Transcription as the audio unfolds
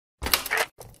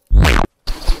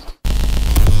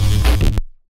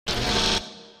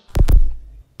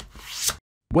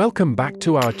Welcome back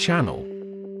to our channel.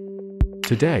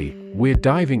 Today, we're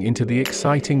diving into the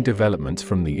exciting developments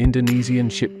from the Indonesian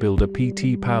shipbuilder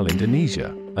PAL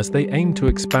Indonesia, as they aim to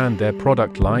expand their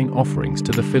product line offerings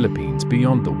to the Philippines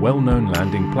beyond the well-known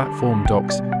landing platform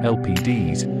docks,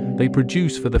 LPDs, they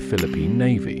produce for the Philippine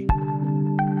Navy.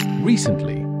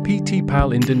 Recently,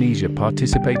 PAL Indonesia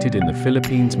participated in the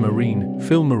Philippines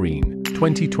PhilMarine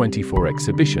 2024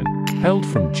 exhibition, held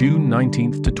from June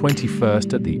 19th to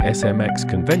 21st at the SMX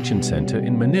Convention Center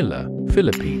in Manila,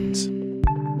 Philippines.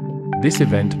 This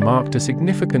event marked a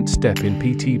significant step in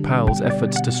PAL's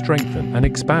efforts to strengthen and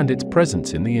expand its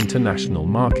presence in the international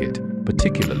market,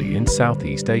 particularly in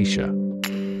Southeast Asia.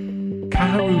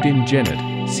 Kaharudin Jenad,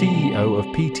 CEO of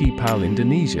PAL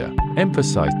Indonesia,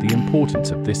 emphasized the importance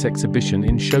of this exhibition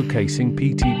in showcasing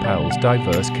PAL's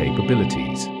diverse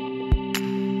capabilities.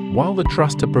 While the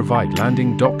trust to provide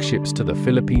landing dock ships to the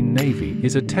Philippine Navy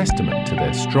is a testament to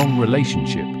their strong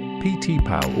relationship,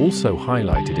 PAL also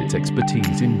highlighted its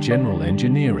expertise in general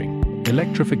engineering,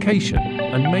 electrification,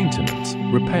 and maintenance,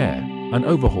 repair, and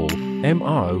overhaul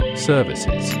 (MRO)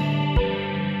 services.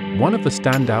 One of the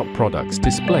standout products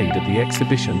displayed at the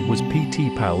exhibition was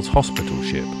PAL's hospital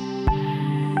ship.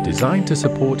 Designed to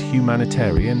support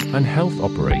humanitarian and health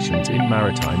operations in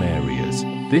maritime areas,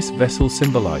 this vessel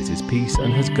symbolizes peace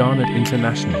and has garnered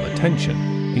international attention,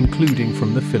 including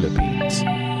from the Philippines.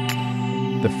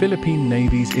 The Philippine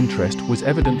Navy's interest was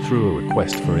evident through a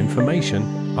request for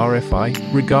information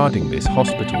 (RFI) regarding this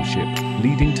hospital ship,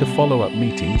 leading to follow-up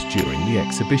meetings during the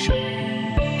exhibition.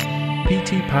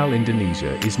 PAL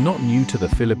Indonesia is not new to the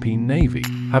Philippine Navy,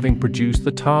 having produced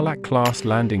the Tarlac-class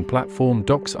landing platform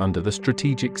docks under the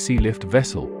Strategic Sealift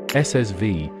Vessel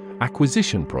 (SSV)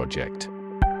 acquisition project.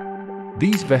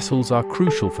 These vessels are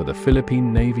crucial for the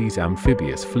Philippine Navy's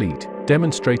amphibious fleet,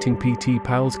 demonstrating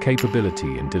PAL's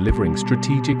capability in delivering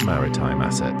strategic maritime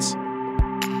assets.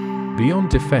 Beyond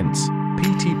defense,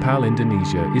 PAL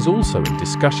Indonesia is also in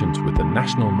discussions with the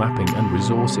National Mapping and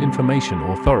Resource Information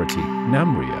Authority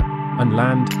 (NAMRIA) and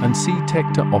Land and Sea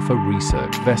Tech to offer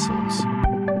research vessels.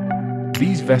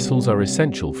 These vessels are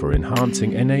essential for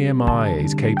enhancing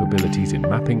NAMRIA's capabilities in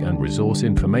mapping and resource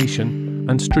information,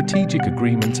 and strategic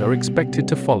agreements are expected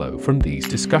to follow from these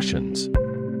discussions.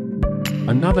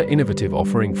 Another innovative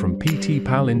offering from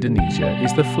PAL Indonesia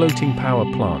is the Floating Power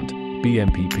Plant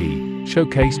 (BMPP),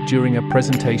 showcased during a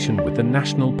presentation with the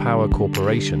National Power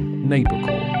Corporation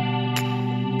 (NAPOCOR).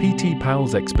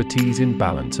 PAL's expertise in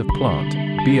balance of plant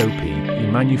 (BOP)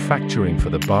 in manufacturing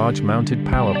for the barge-mounted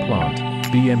power plant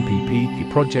 (BMPP)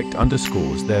 project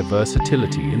underscores their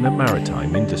versatility in the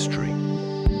maritime industry.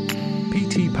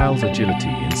 PAL's agility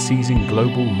in seizing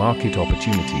global market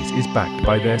opportunities is backed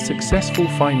by their successful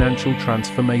financial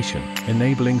transformation,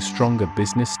 enabling stronger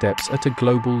business steps at a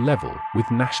global level with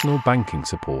national banking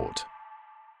support.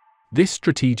 This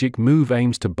strategic move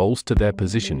aims to bolster their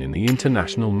position in the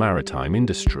international maritime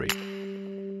industry.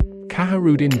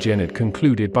 Kaharudin Jenad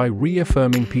concluded by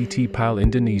reaffirming PAL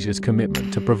Indonesia's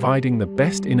commitment to providing the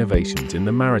best innovations in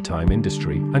the maritime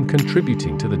industry and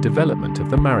contributing to the development of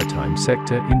the maritime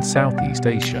sector in Southeast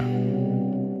Asia.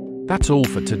 That's all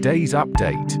for today's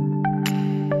update.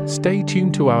 Stay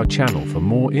tuned to our channel for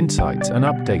more insights and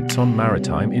updates on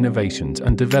maritime innovations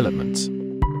and developments.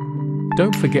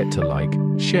 Don't forget to like,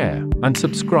 share, and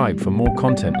subscribe for more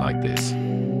content like this.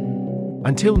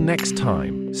 Until next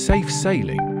time, safe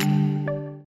sailing!